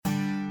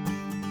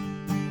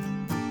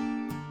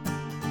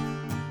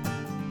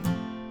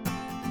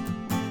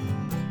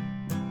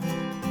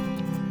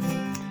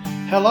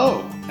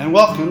Hello, and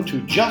welcome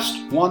to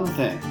Just One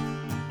Thing.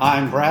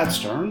 I'm Brad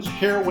Stearns,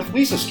 here with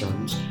Lisa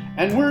Stearns,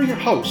 and we're your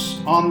hosts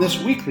on this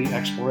weekly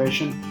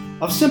exploration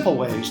of simple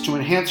ways to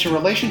enhance your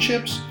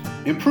relationships,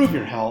 improve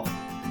your health,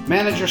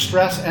 manage your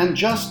stress, and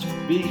just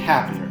be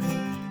happier.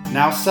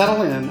 Now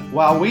settle in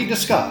while we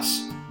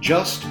discuss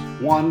Just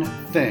One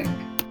Thing.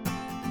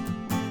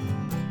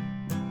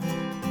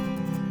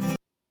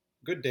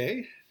 Good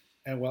day,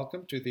 and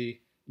welcome to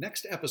the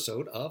next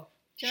episode of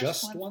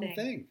Just One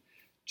Thing.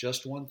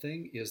 Just One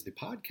Thing is the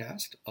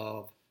podcast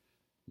of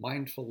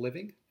Mindful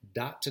Living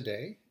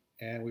Today,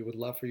 and we would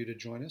love for you to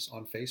join us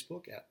on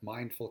Facebook at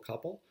Mindful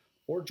Couple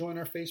or join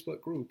our Facebook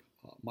group,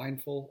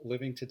 Mindful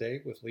Living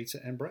Today with Lisa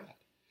and Brad.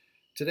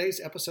 Today's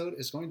episode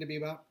is going to be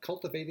about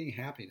cultivating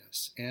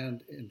happiness,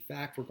 and in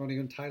fact, we're going to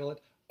entitle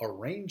it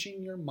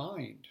Arranging Your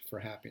Mind for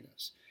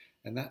Happiness.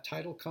 And that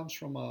title comes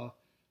from a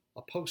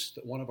post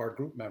that one of our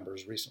group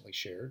members recently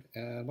shared.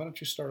 And why don't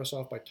you start us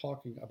off by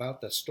talking about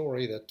the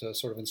story that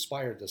sort of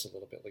inspired this a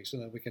little bit, Lisa,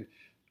 and then we can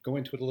go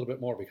into it a little bit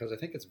more, because I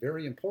think it's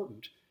very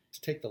important to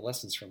take the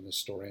lessons from this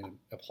story and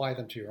apply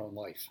them to your own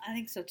life. I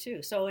think so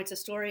too. So it's a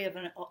story of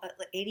an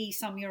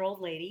 80-some-year-old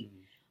lady.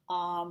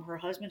 Her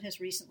husband has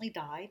recently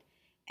died,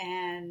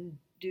 and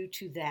due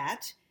to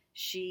that,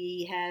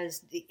 she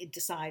has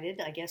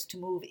decided, I guess, to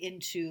move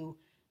into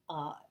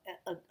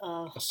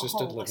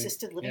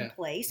assisted living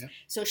place. Yeah.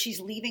 So she's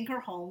leaving her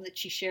home that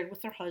she shared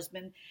with her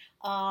husband,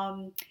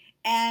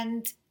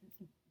 and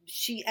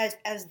she, as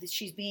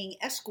she's being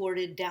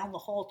escorted down the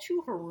hall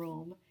to her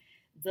room,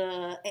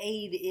 the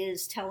aide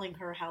is telling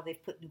her how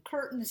they've put new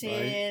curtains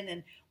in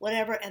and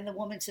whatever, and the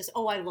woman says,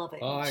 "Oh, I love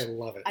it. I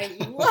love it. I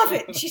love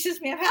it." And she says,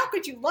 "Ma'am, how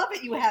could you love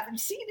it? You haven't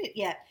seen it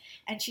yet."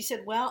 And she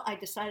said, "Well, I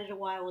decided a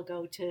while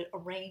ago to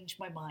arrange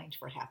my mind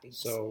for happiness."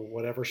 So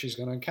whatever she's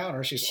going to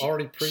encounter, she's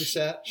already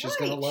preset. She's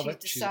going to love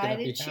it. She's going to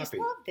be happy. She's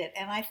loved it.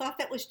 And I thought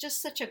that was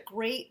just such a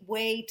great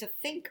way to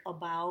think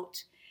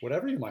about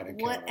whatever you might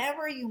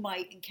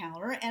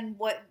encounter. And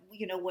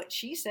what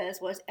she says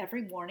was,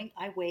 every morning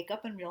I wake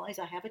up and realize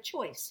I have a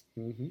choice.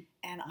 Mm-hmm.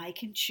 And I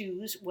can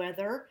choose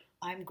whether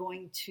I'm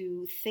going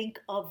to think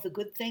of the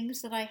good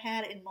things that I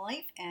had in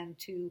life and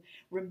to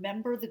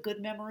remember the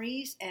good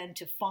memories and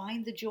to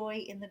find the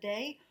joy in the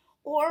day,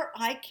 or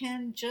I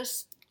can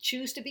just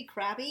choose to be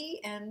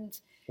crabby and...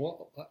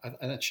 Well,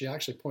 and then she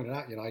actually pointed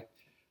out,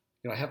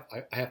 I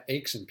have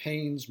aches and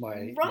pains.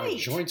 My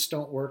joints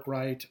don't work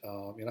right.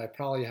 I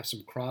probably have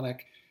some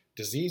chronic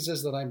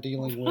diseases that I'm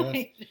dealing with,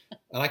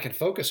 and I can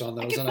focus on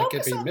those, and I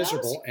can be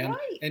miserable.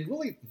 And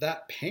really,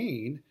 that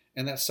pain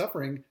and that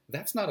suffering,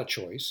 that's not a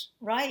choice.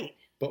 Right.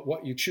 But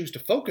what you choose to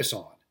focus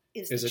on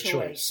is a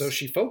choice. So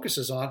she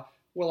focuses on,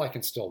 well, I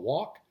can still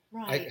walk.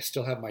 Right. I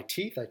still have my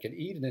teeth. I can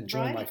eat and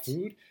enjoy my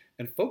food.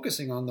 And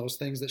focusing on those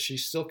things that she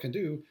still can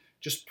do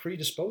just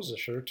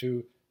predisposes her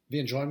to the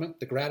enjoyment,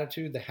 the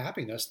gratitude, the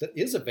happiness that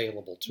is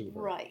available to her.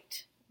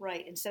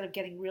 Right. Instead of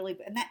getting really,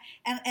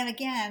 and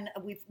again,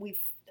 we've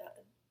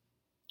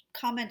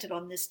commented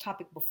on this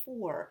topic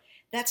before.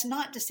 That's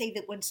not to say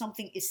that when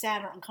something is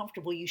sad or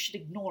uncomfortable, you should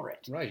ignore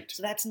it. Right.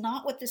 So that's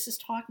not what this is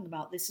talking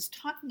about. This is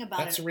talking about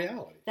that's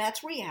reality.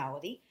 That's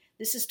reality.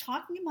 This is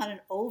talking about an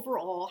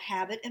overall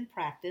habit and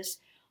practice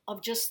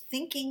of just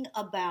thinking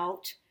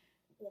about.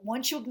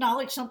 Once you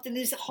acknowledge something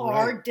is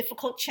hard,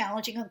 difficult,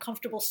 challenging,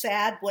 uncomfortable,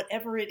 sad,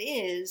 whatever it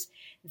is,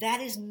 that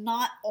is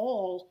not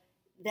all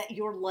that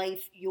your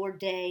life, your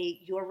day,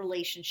 your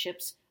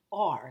relationships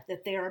are.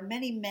 That there are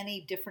many,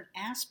 many different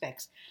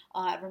aspects.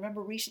 I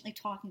remember recently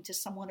talking to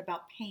someone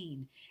about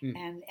pain,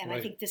 and I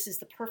think this is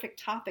the perfect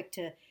topic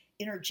to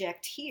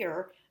interject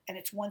here, and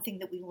it's one thing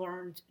that we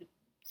learned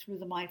through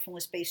the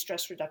mindfulness-based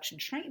stress reduction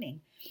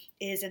training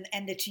is,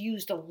 and it's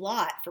used a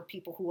lot for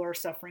people who are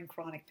suffering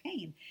chronic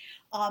pain.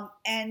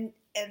 And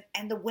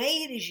the way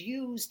it is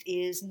used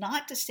is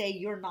not to say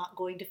you're not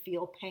going to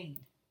feel pain.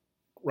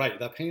 Right.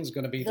 That pain's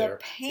going to be there.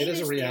 It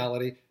is a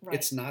reality. Right.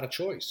 It's not a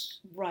choice.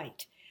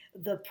 Right.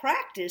 The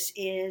practice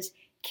is,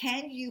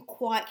 can you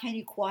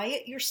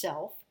quiet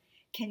yourself?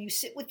 Can you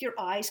sit with your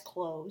eyes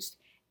closed?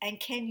 And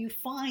can you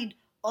find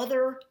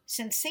other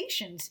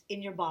sensations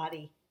in your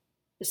body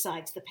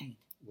besides the pain?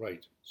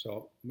 Right.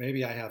 So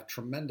maybe I have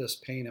tremendous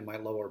pain in my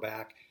lower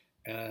back,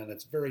 and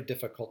it's very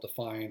difficult to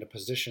find a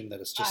position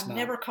that is just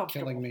not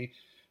killing me.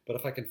 But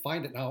if I can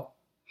find it now,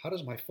 how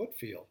does my foot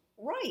feel?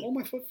 Right. Oh,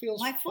 my foot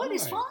feels fine. My foot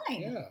is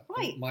fine. Yeah.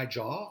 Right. My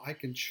jaw, I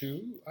can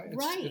chew.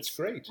 It's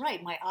great.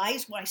 Right. My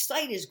eyes, my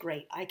sight is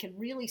great. I can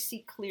really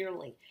see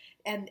clearly.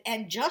 And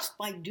just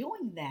by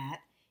doing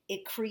that,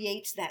 it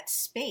creates that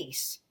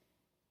space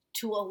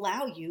to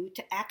allow you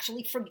to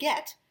actually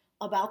forget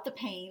about the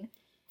pain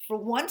for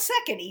 1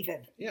 second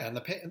even. Yeah, and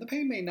the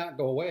pain may not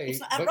go away,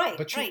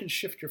 but you can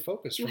shift your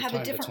focus from time to time. You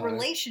have a different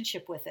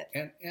relationship with it.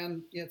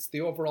 And it's the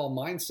overall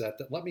mindset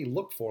that let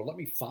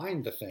me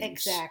find the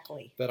things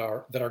that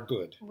are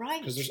good.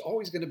 Right. Because there's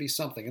always going to be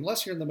something,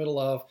 unless you're in the middle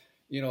of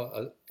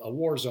a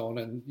war zone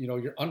and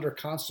you're under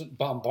constant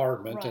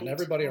bombardment and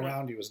everybody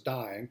around you is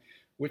dying,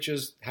 which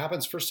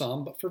happens for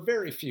some, but for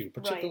very few,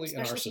 particularly in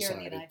our society. Especially here in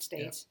the United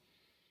States.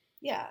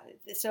 Yeah.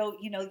 So,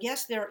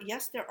 yes,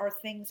 there are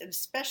things, and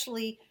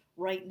especially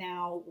right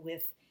now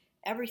with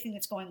everything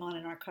that's going on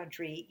in our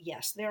country,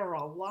 yes, there are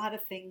a lot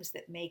of things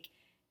that make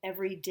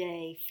every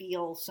day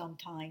feel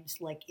sometimes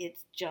like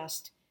it's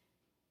just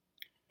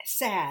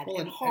sad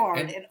and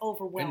hard and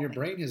overwhelming. And your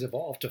brain has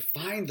evolved to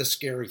find the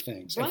scary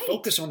things Right. and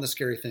focus on the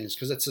scary things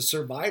because it's a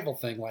survival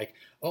thing. Like,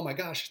 oh my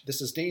gosh, this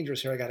is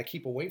dangerous here. I got to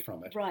keep away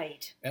from it.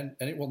 Right. And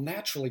it will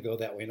naturally go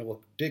that way, and it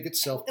will dig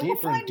itself It will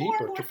deeper and find more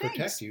deeper and to more protect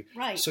things. you.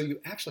 Right. So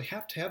you actually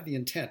have to have the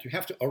intent. You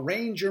have to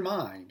arrange your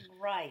mind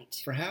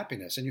Right. for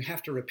happiness, and you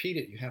have to repeat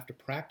it. You have to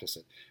practice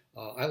it.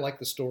 I like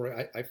the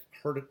story. I've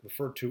heard it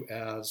referred to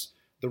as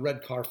the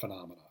red car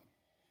phenomenon.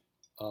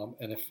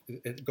 And if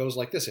it goes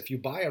like this, if you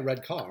buy a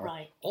red car,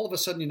 Right. all of a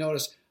sudden you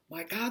notice,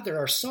 my God, there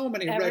are so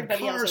many Everybody red else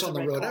cars has on a the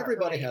red road. car,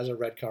 Everybody right. has a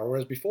red car,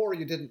 whereas before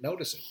you didn't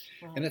notice it.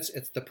 Right. And it's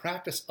the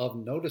practice of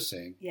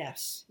noticing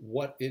Yes.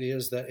 what it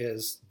is that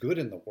is good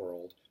in the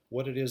world,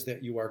 what it is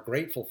that you are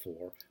grateful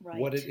for, Right.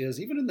 what it is,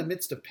 even in the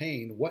midst of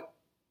pain, what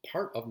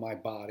part of my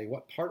body,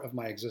 what part of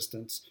my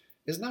existence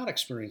is not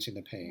experiencing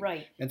the pain.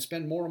 Right. And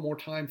spend more and more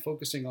time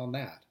focusing on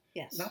that.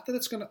 Yes. Not that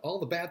it's going to, all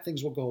the bad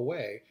things will go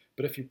away,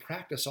 but if you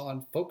practice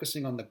on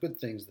focusing on the good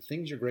things, the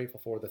things you're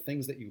grateful for, the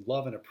things that you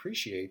love and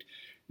appreciate,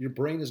 your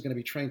brain is going to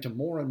be trained to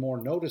more and more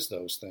notice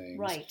those things.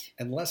 Right.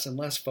 And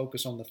less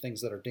focus on the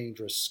things that are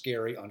dangerous,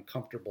 scary,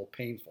 uncomfortable,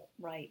 painful.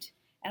 Right.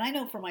 And I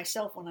know for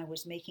myself, when I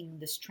was making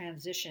this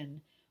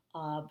transition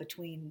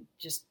between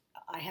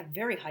I have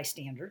very high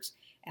standards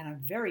and I'm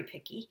very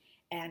picky.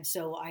 And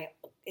so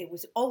it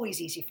was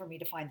always easy for me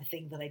to find the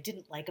thing that I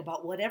didn't like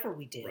about whatever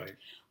we did. Right.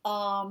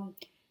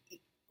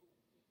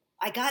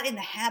 I got in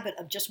the habit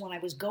of just when I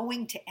was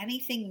going to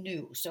anything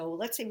new. So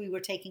let's say we were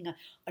taking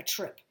a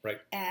trip. Right.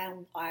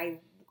 And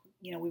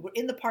we were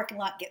in the parking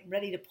lot getting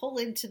ready to pull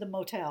into the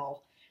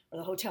motel or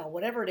the hotel,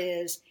 whatever it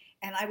is.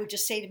 And I would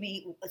just say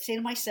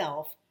to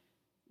myself,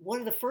 what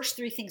are the first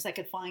three things I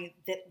could find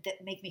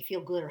that make me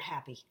feel good or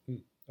happy?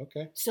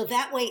 Okay. So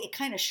that way it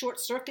kind of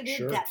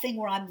short-circuited that thing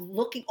where I'm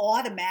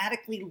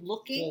automatically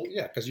looking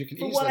because you can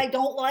for easily, what I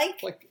don't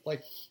like.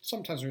 Like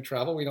sometimes when we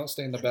travel, we don't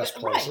stay in the best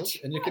places.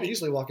 Right, and you can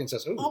easily walk in and say,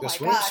 Oh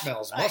this my room gosh,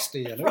 smells right,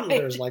 musty, and right.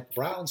 there's like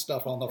brown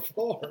stuff on the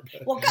floor.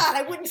 Well, God,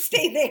 I wouldn't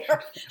stay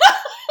there.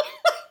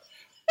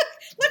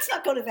 Let's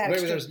not go to that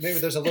maybe extreme.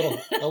 there's a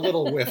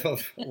little whiff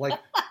of like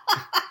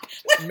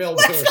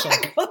mildew Let's or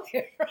something. not go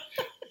there.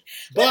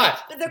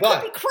 But there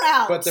could be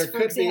crowds. But there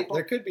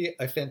for could be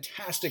a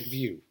fantastic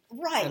view.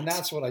 Right. And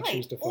that's what I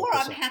choose to focus on. Or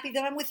I'm on. happy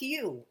that I'm with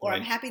you. Or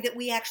I'm happy that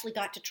we actually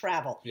got to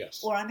travel.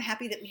 Yes. Or I'm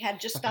happy that we had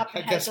just stopped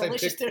and I had guess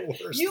delicious I picked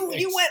the worst You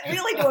things. went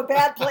really to a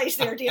bad place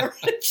there, dear.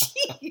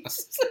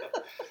 Jeez.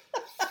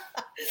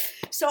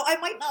 So I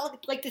might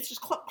not like there's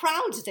just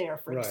crowds there,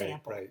 for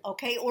example. Right.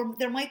 Okay. Or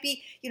there might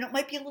be, it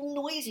might be a little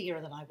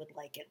noisier than I would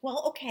like it.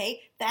 Well,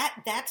 okay,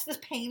 that's the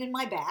pain in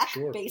my back.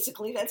 Sure.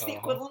 Basically, that's the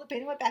equivalent of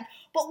pain in my back.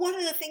 But what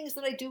are the things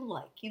that I do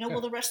like? Well,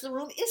 the rest of the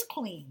room is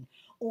clean.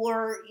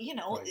 Or,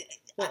 Right.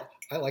 Well,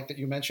 I like that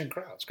you mentioned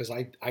crowds because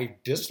I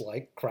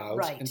dislike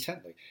crowds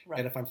intently. Right.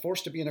 And if I'm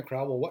forced to be in a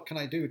crowd, well, what can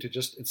I do to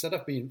just, instead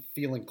of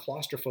feeling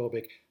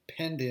claustrophobic,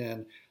 penned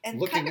in, and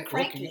looking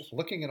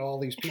at all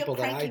these people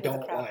that I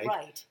don't like,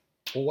 right.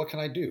 Well, what can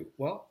I do?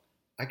 Well,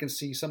 I can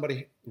see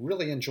somebody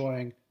really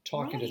enjoying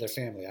talking to their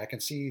family. I can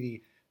see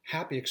the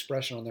happy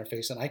expression on their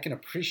face, and I can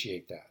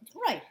appreciate that.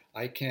 Right.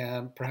 I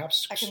can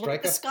perhaps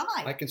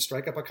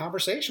strike up a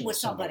conversation with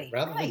somebody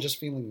rather than just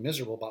feeling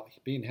miserable about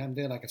being hemmed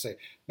in. I can say,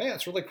 "Man,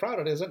 it's really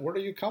crowded, isn't it? Where do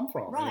you come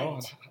from?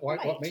 Right.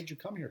 What made you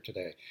come here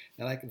today?"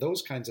 And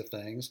those kinds of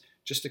things,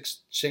 just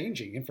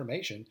exchanging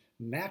information,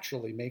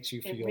 naturally makes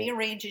you feel. It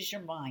rearranges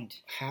your mind.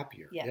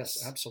 Happier.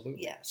 Yes,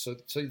 absolutely. Yes.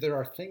 So there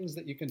are things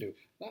that you can do.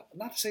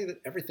 Not to say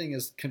that everything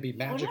can be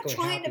magically happy.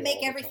 We're not trying to make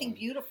everything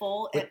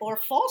beautiful or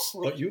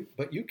falsely.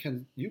 But you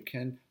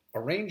can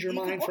arrange your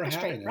mind for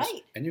happiness,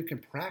 and you can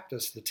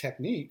practice the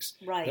techniques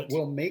that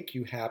will make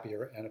you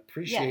happier and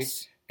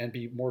appreciate and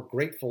be more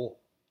grateful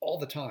all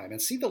the time,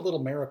 and see the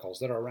little miracles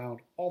that are around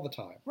all the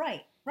time.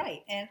 Right.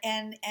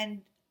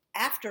 And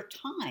after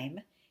time,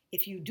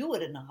 if you do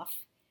it enough,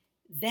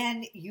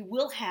 then you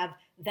will have,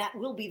 that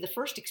will be the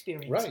first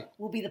experience,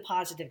 will be the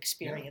positive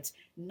experience,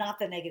 not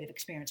the negative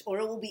experience. Or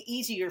it will be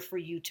easier for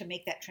you to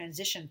make that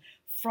transition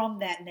from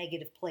that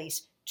negative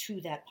place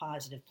to that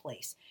positive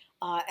place.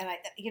 And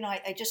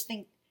I just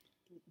think,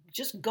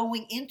 just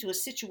going into a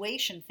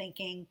situation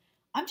thinking,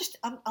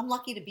 I'm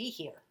lucky to be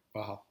here.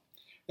 Uh-huh.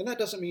 And that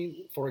doesn't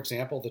mean, for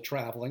example, the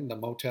traveling, the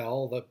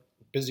motel, the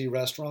busy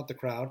restaurant, the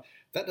crowd,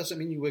 that doesn't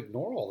mean you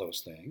ignore all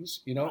those things,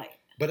 Right.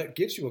 But it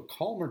gives you a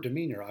calmer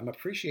demeanor. I'm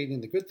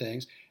appreciating the good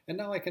things. And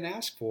now I can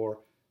ask for,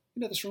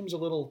 this room's a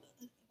little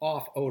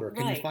off odor.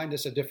 Can you find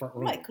us a different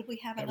room? Right. Could we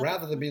have another?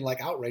 Rather than being like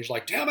outraged,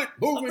 like, damn it,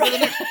 move me to the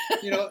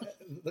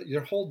next.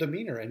 Your whole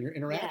demeanor and your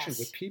interaction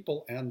with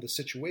people and the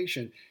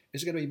situation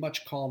is going to be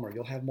much calmer.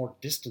 You'll have more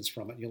distance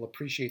from it. You'll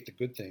appreciate the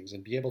good things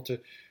and be able to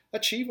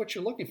achieve what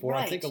you're looking for,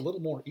 I think, a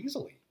little more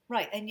easily.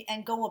 Right.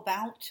 And go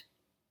about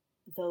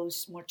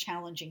those more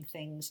challenging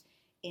things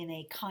in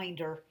a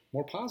kinder,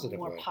 more positive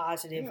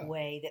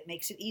way that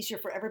makes it easier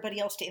for everybody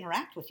else to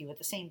interact with you at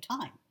the same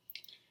time.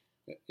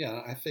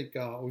 Yeah, I think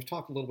we've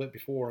talked a little bit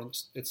before.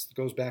 It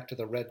goes back to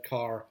the red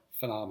car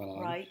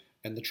phenomenon, right,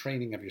 and the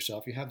training of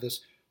yourself. You have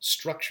this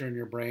structure in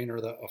your brain, or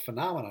a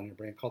phenomenon in your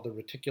brain called the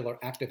reticular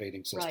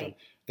activating system. Right.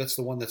 That's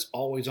the one that's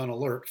always on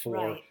alert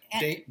for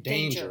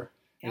danger.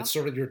 Yep. It's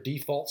sort of your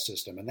default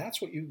system, and that's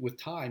what with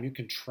time you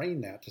can train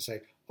that to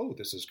say, oh,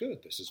 this is good,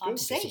 this is good,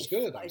 this is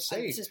good, I'm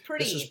safe,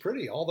 this is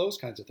pretty, all those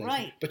kinds of things.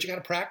 Right. But you got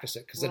to practice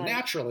it, because then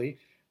naturally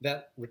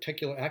that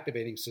reticular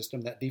activating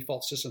system, that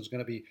default system, is going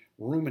to be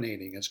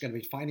ruminating. It's going to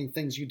be finding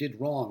things you did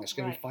wrong. It's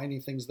going to be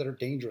finding things that are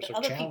dangerous or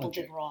challenging. Other people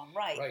did wrong,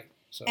 right? Right.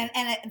 So.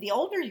 And the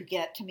older you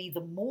get, to me,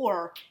 the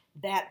more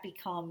that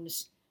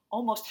becomes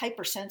almost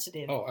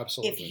hypersensitive. Oh,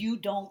 absolutely. If you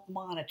don't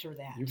monitor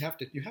that, you have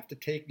to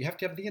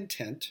have the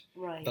intent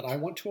that I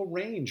want to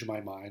arrange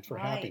my mind for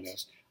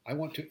happiness. I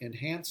want to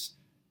enhance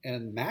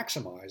and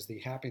maximize the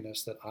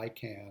happiness that I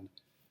can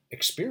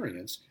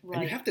experience,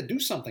 and you have to do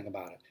something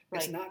about it.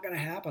 It's not going to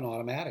happen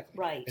automatically.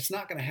 Right. It's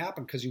not going to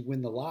happen because you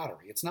win the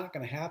lottery. It's not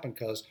going to happen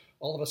because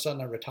all of a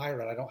sudden I retire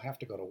and I don't have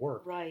to go to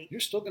work. Right. You're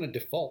still going to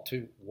default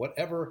to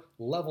whatever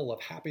level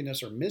of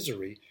happiness or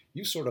misery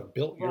you sort of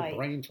built your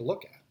brain to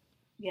look at.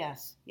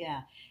 Yes,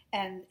 yeah.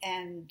 And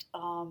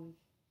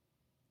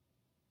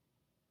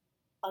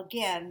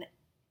again,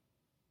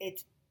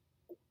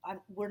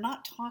 we're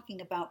not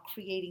talking about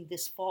creating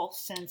this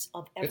false sense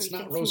of everything. It's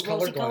not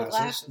rose-colored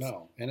glasses.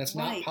 No, and it's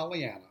not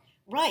Pollyanna.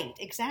 Right,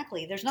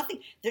 exactly. There's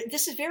nothing.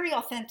 This is very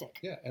authentic.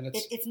 Yeah, and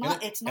it's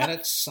not, and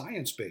it's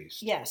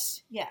science-based.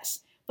 Yes.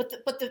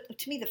 But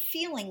to me, the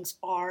feelings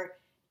are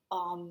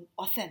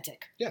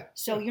authentic. Yeah.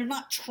 So you're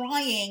not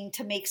trying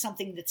to make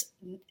something that's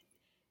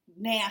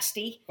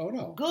nasty. Oh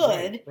no.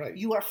 Good. Right.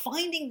 You are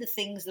finding the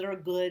things that are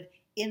good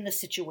in the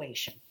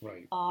situation.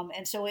 Right.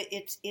 And so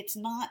it's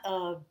not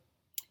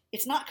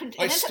not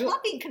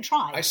being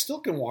contrived. I still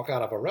can walk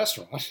out of a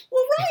restaurant.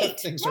 Well, right.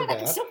 Things are bad. I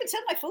can still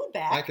send my food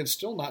back. I can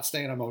still not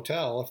stay in a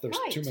motel if there's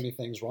too many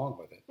things wrong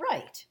with it.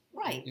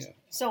 Right. Yeah.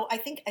 So I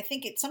think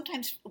it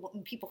sometimes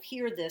when people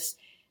hear this,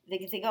 they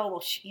can think, oh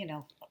well,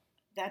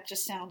 that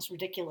just sounds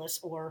ridiculous,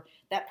 or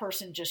that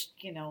person just,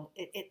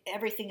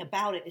 everything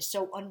about it is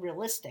so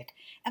unrealistic.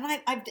 And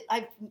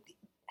I've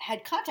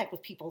had contact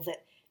with people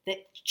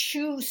that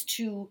choose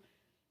to.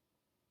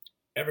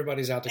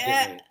 Everybody's out to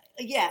get me.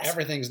 Yes.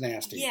 Everything's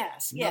nasty.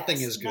 Yes.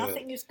 Nothing is good.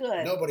 Nothing is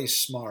good. Nobody's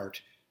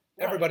smart.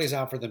 Right. Everybody's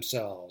out for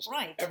themselves.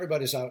 Right.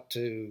 Everybody's out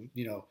to,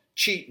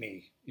 cheat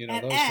me. Those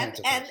kinds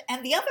of things.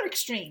 And the other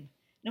extreme,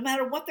 no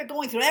matter what they're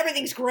going through,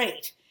 everything's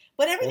great.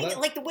 But everything,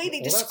 the way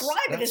they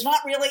describe it is not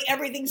really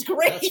everything's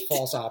great. That's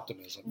false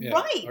optimism. Yeah.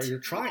 Right. Or you're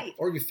trying,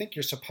 or you think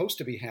you're supposed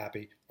to be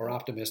happy or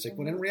optimistic,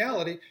 when in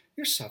reality,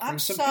 you're suffering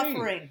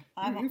pain.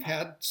 You've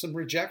had some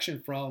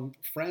rejection from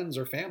friends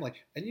or family,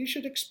 and you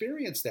should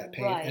experience that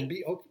pain and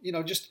be,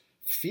 just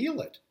feel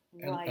it.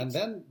 And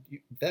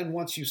then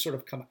once you sort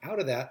of come out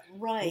of that,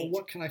 well,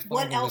 what can I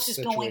find in this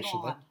situation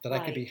that I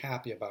could be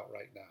happy about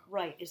right now?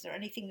 Right. Is there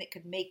anything that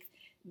could make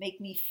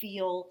me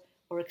feel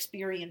or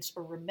experience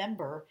or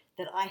remember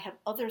that I have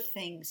other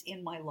things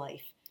in my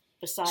life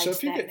besides that. So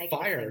if you get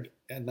fired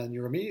and then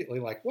you're immediately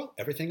like, well,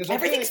 everything's okay.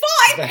 Everything's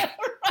fine.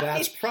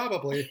 That's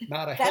probably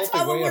not a healthy way of That's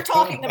not what we're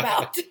talking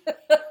about.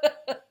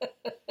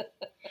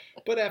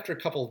 But after a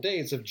couple of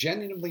days of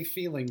genuinely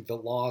feeling the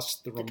loss,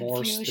 the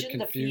remorse, the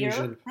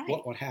confusion, the fear,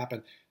 what would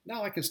happen,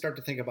 now I can start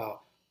to think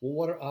about,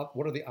 well,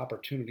 what are the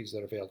opportunities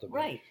that are available to me?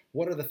 Right.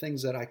 What are the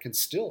things that I can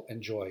still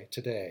enjoy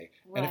today?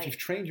 Right. And if you've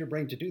trained your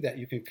brain to do that,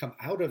 you can come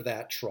out of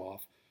that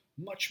trough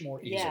much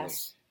more easily.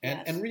 Yes.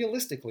 And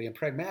realistically and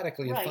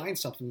pragmatically and find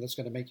something that's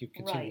going to make you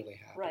continually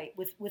happy. Right,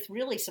 with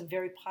really some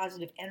very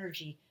positive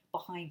energy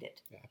behind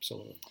it. Yeah,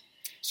 absolutely.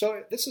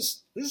 So this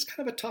is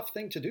kind of a tough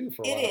thing to do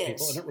for a lot of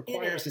people, and it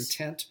requires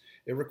intent,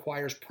 it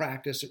requires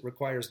practice, it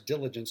requires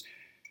diligence.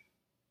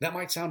 That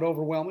might sound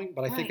overwhelming,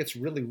 but I think it's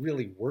really,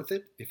 really worth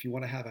it if you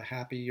want to have a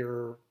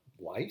happier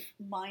life.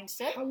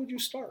 Mindset. How would you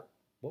start?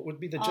 What would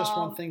be the just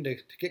one thing to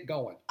get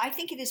going? I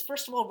think it is,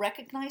 first of all,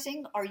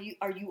 recognizing, are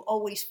you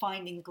always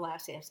finding the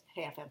glass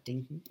half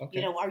empty? Mm-hmm.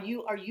 Okay.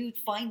 Are you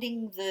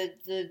finding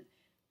the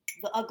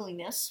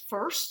ugliness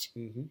first?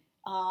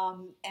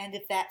 Mm-hmm. And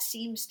if that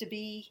seems to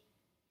be,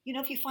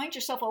 if you find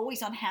yourself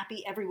always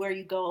unhappy everywhere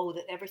you go,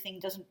 that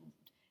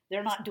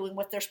they're not doing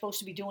what they're supposed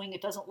to be doing,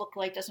 it doesn't look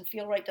right, doesn't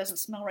feel right, doesn't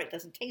smell right,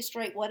 doesn't taste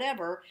right,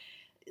 whatever.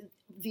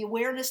 The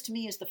awareness to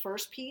me is the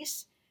first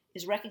piece,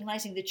 is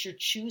recognizing that you're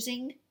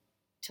choosing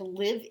to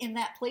live in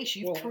that place.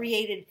 You've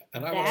created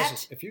and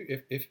that.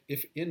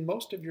 If in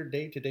most of your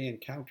day-to-day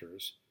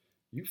encounters,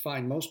 you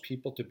find most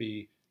people to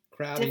be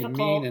crabby,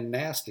 difficult, mean, and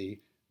nasty,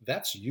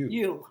 that's you.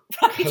 You,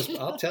 right. Because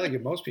I'll tell you,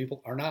 most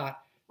people are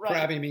not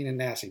crabby, mean, and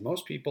nasty.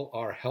 Most people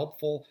are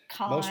helpful.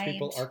 Kind. Most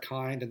people are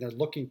kind, and they're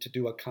looking to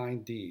do a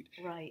kind deed.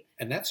 Right.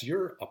 And that's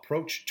your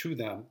approach to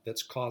them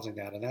that's causing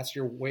that. And that's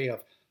your way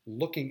of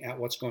looking at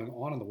what's going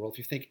on in the world if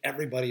you think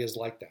everybody is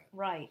like that.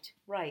 Right.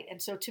 And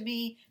so to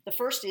me, the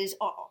first is,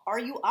 are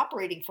you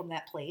operating from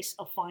that place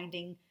of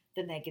finding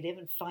the negative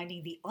and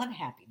finding the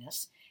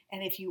unhappiness.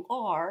 And if you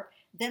are,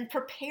 then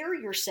prepare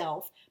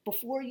yourself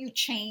before you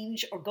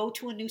change or go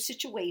to a new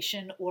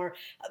situation or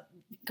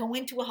go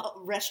into a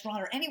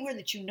restaurant or anywhere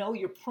that you know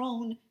you're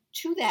prone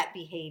to that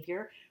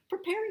behavior.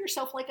 Prepare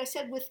yourself, like I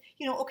said, with,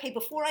 okay,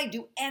 before I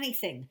do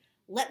anything,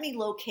 let me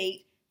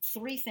locate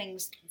 3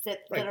 things that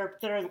are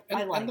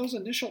I like. And those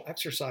initial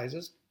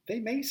exercises, they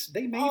may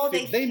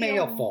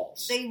feel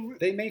false.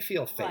 They may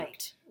feel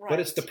fake. Right. But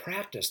it's the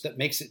practice that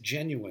makes it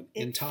genuine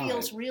in time. It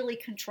feels really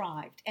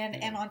contrived.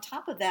 And on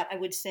top of that, I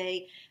would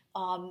say,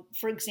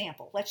 for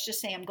example, let's just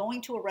say I'm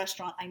going to a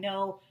restaurant. I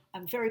know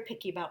I'm very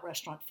picky about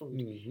restaurant food,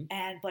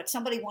 mm-hmm. but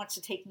somebody wants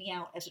to take me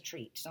out as a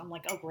treat. So I'm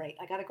like, oh, great.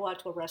 I got to go out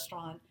to a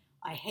restaurant.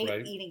 I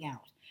hate eating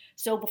out.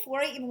 So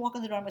before I even walk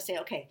in the door, I'm going to say,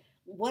 okay,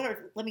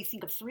 let me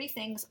think of 3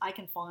 things I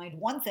can find,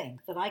 1 thing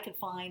that I can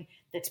find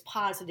that's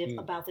positive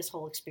about this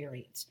whole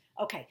experience.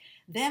 Okay,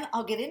 then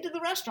I'll get into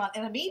the restaurant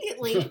and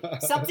immediately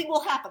something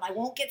will happen. I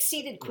won't get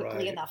seated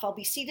quickly enough. I'll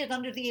be seated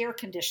under the air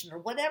conditioner,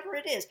 whatever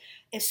it is.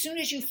 As soon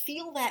as you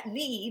feel that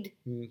need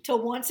to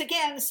once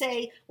again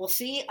say, well,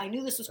 see, I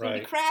knew this was going to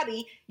be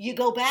crabby, you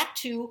go back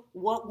to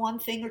what 1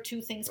 thing or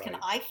 2 things can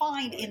I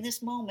find in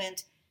this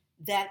moment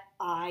that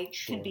I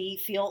can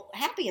feel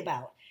happy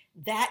about.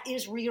 That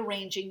is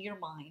rearranging your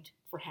mind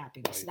for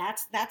happiness.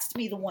 That's to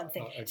me the 1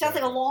 thing. Exactly. It sounds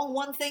like a long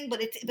 1 thing,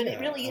 but it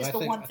really is the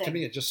 1 thing. To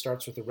me, it just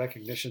starts with the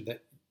recognition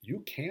that you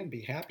can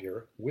be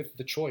happier with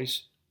the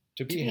choice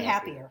to be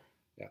happier.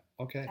 Yeah.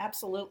 Okay.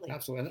 Absolutely.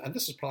 And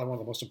this is probably one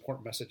of the most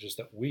important messages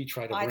that we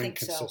try to bring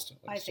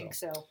consistently. I think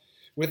so.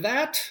 With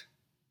that,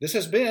 this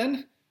has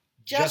been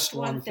Just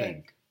One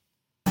Thing.